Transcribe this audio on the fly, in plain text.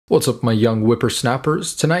What's up, my young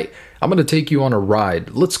whippersnappers? Tonight, I'm going to take you on a ride.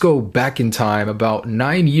 Let's go back in time about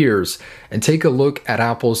 9 years and take a look at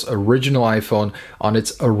Apple's original iPhone on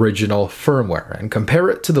its original firmware and compare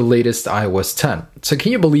it to the latest iOS 10. So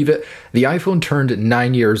can you believe it? The iPhone turned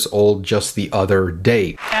 9 years old just the other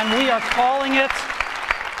day. And we are calling it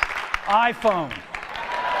iPhone.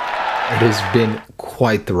 It has been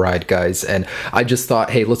quite the ride, guys, and I just thought,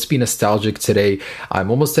 hey, let's be nostalgic today.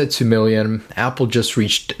 I'm almost at 2 million. Apple just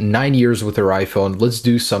reached 9 years with their iPhone. Let's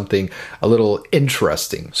do something a little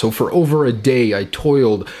interesting. So for over a day, I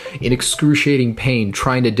toiled in excruciating pain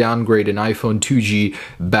trying to downgrade an iPhone 2G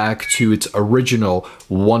back to its original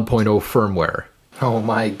 1.0 firmware. Oh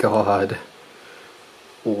my god.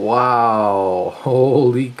 Wow.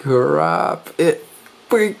 Holy crap. It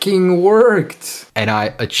freaking worked, and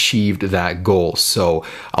I achieved that goal. So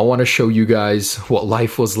I want to show you guys what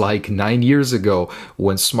life was like 9 years ago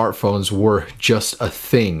when smartphones were just a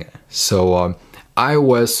thing. So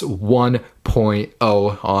iOS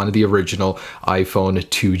 1.0 on the original iPhone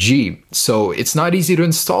 2G. So it's not easy to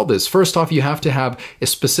install this. First off, you have to have a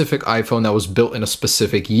specific iPhone that was built in a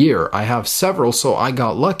specific year. I have several, so I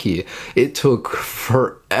got lucky. It took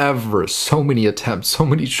forever, so many attempts, so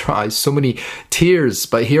many tries, so many tears,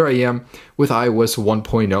 but here I am with iOS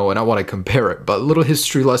 1.0 and I want to compare it. But a little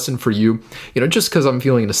history lesson for you, just because I'm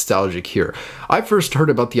feeling nostalgic here. I first heard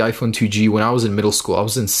about the iPhone 2G when I was in middle school. I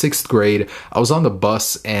was in 6th grade. I was on the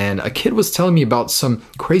bus and a kid was telling me about some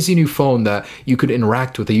crazy new phone that you could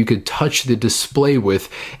interact with, that you could touch the display with,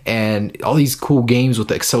 and all these cool games with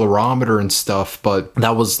the accelerometer and stuff. But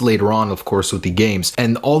that was later on, of course, with the games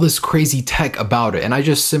and all this crazy tech about it. And I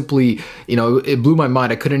just simply, it blew my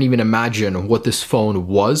mind. I couldn't even imagine what this phone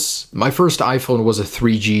was. My first iPhone was a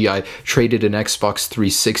 3G. I traded an Xbox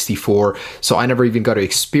 360 for, so I never even got to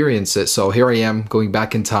experience it. So here I am going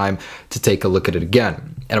back in time to take a look at it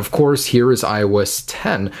again. And of course, here is iOS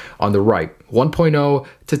 10 on the right, 1.0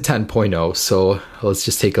 to 10.0. So let's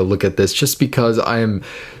just take a look at this, just because I am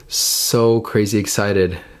so crazy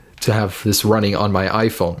excited to have this running on my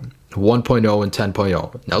iPhone. 1.0 and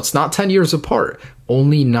 10.0. Now, it's not 10 years apart,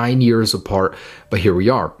 only 9 years apart, but here we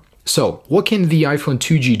are. So what can the iPhone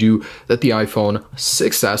 2G do that the iPhone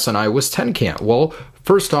 6s on iOS 10 can't? Well,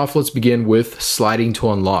 first off, let's begin with sliding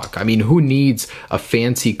to unlock. I mean, who needs a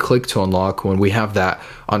fancy click to unlock when we have that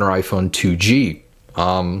on our iPhone 2G?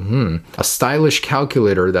 A stylish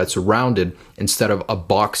calculator that's rounded instead of a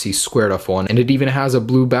boxy squared off one, and it even has a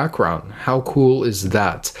blue background. How cool is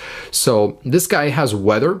that? So this guy has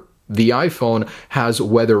weather. The iPhone has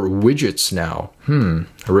weather widgets now.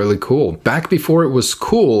 Really cool. Back before it was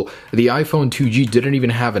cool, the iPhone 2G didn't even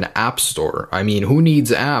have an app store. I mean, who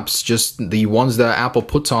needs apps? Just the ones that Apple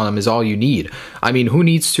puts on them is all you need. I mean, who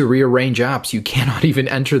needs to rearrange apps? You cannot even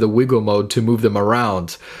enter the wiggle mode to move them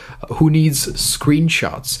around. Who needs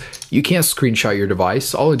screenshots? You can't screenshot your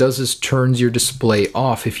device. All it does is turns your display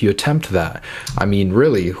off if you attempt that. I mean,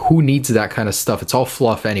 really, who needs that kind of stuff? It's all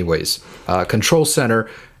fluff anyways. Control center.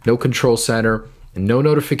 No control center, no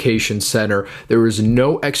notification center. There is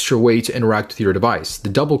no extra way to interact with your device. The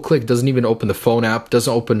double click doesn't even open the phone app,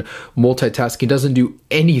 doesn't open multitasking, doesn't do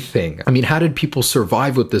anything. I mean, how did people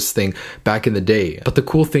survive with this thing back in the day? But the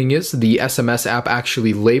cool thing is the SMS app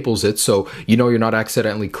actually labels it, so you're not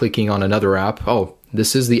accidentally clicking on another app. Oh,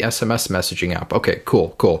 this is the SMS messaging app. Okay,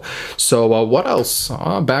 cool. So what else?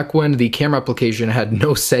 Back when the camera application had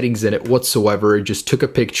no settings in it whatsoever, it just took a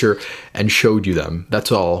picture and showed you them. That's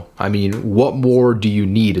all. I mean, what more do you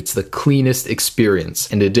need? It's the cleanest experience.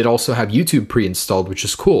 And it did also have YouTube pre-installed, which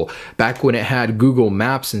is cool. Back when it had Google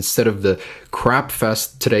Maps instead of the crap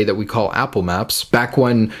fest today that we call Apple Maps. Back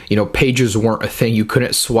when, pages weren't a thing. You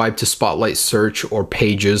couldn't swipe to Spotlight search or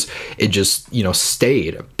pages. It just,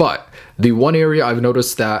 stayed. But the one area I've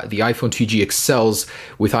noticed that the iPhone 2G excels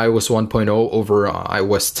with iOS 1.0 over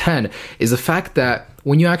iOS 10 is the fact that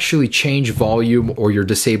when you actually change volume or you're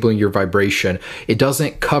disabling your vibration, it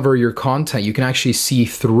doesn't cover your content. You can actually see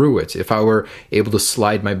through it. If I were able to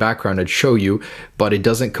slide my background, I'd show you, but it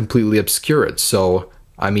doesn't completely obscure it. So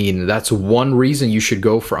I mean, that's one reason you should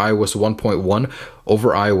go for iOS 1.1 over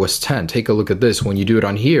iOS 10. Take a look at this. When you do it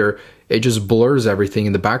on here, it just blurs everything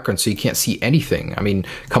in the background so you can't see anything. I mean,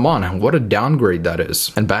 come on, what a downgrade that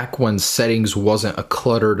is. And back when settings wasn't a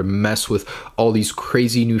cluttered mess with all these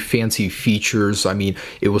crazy new fancy features, I mean,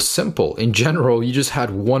 it was simple. In general, you just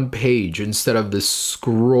had one page instead of this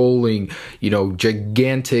scrolling,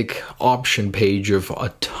 gigantic option page of a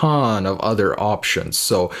ton of other options.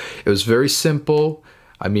 So it was very simple.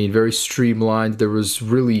 I mean, very streamlined. There was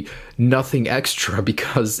really nothing extra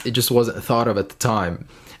because it just wasn't thought of at the time.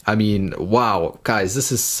 I mean, wow, guys,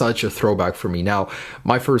 this is such a throwback for me. Now,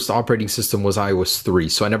 my first operating system was iOS 3,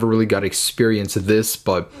 so I never really got to experience this,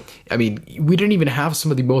 but I mean, we didn't even have some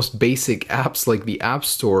of the most basic apps like the App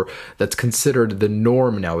Store that's considered the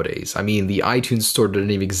norm nowadays. I mean, the iTunes Store didn't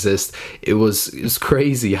even exist. It was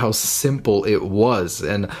crazy how simple it was,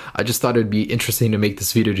 and I just thought it'd be interesting to make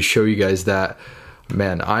this video to show you guys that,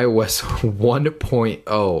 man, iOS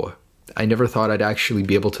 1.0, I never thought I'd actually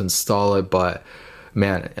be able to install it, but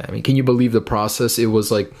man, I mean, can you believe the process? It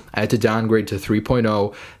was like I had to downgrade to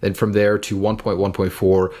 3.0, then from there to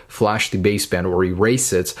 1.1.4, flash the baseband or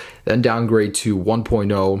erase it, then downgrade to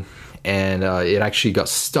 1.0, and it actually got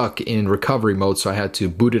stuck in recovery mode, so I had to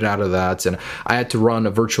boot it out of that, and I had to run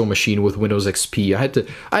a virtual machine with Windows XP.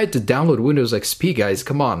 I had to download Windows XP, guys.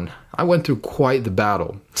 Come on, I went through quite the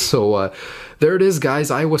battle. So there it is, guys,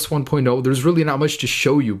 iOS 1.0. There's really not much to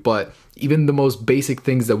show you, but even the most basic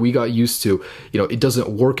things that we got used to, you know, it doesn't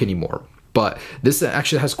work anymore. But this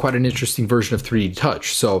actually has quite an interesting version of 3D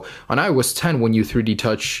Touch. So on iOS 10, when you 3D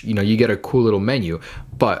Touch, you know, you get a cool little menu.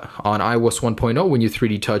 But on iOS 1.0, when you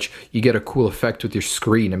 3D Touch, you get a cool effect with your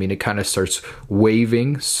screen. I mean, it kind of starts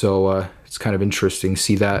waving. So it's kind of interesting.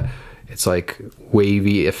 See that? It's like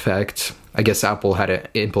wavy effect. I guess Apple hadn't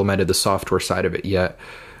implemented the software side of it yet.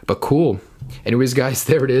 But cool. Anyways, guys,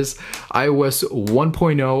 there it is. iOS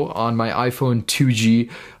 1.0 on my iPhone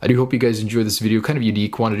 2G. I do hope you guys enjoyed this video. Kind of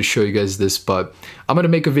unique. Wanted to show you guys this, but I'm going to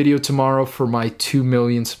make a video tomorrow for my 2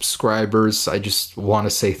 million subscribers. I just want to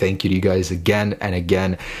say thank you to you guys again and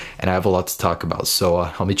again, and I have a lot to talk about. So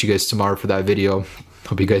I'll meet you guys tomorrow for that video.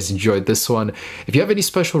 Hope you guys enjoyed this one. If you have any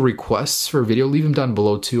special requests for a video, leave them down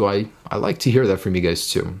below too. I like to hear that from you guys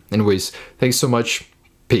too. Anyways, thanks so much.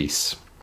 Peace.